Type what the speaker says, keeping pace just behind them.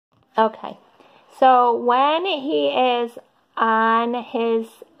Okay, so when he is on his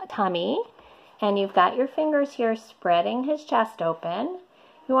tummy and you've got your fingers here spreading his chest open,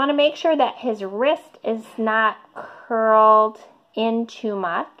 you want to make sure that his wrist is not curled in too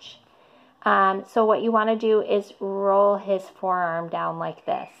much. So what you want to do is roll his forearm down like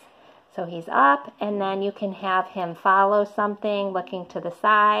this. So he's up, and then you can have him follow something, looking to the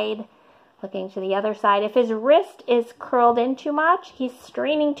side, looking to the other side. If his wrist is curled in too much, he's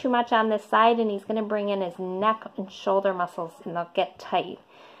straining too much on this side, and he's going to bring in his neck and shoulder muscles, and they'll get tight.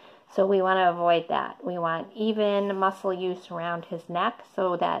 So we want to avoid that. We want even muscle use around his neck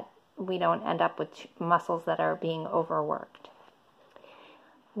so that we don't end up with muscles that are being overworked.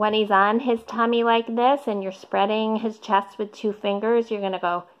 When he's on his tummy like this and you're spreading his chest with 2 fingers, you're going to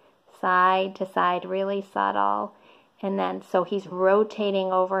go side to side, really subtle. And then so he's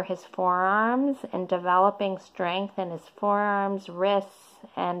rotating over his forearms and developing strength in his forearms, wrists,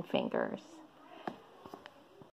 and fingers.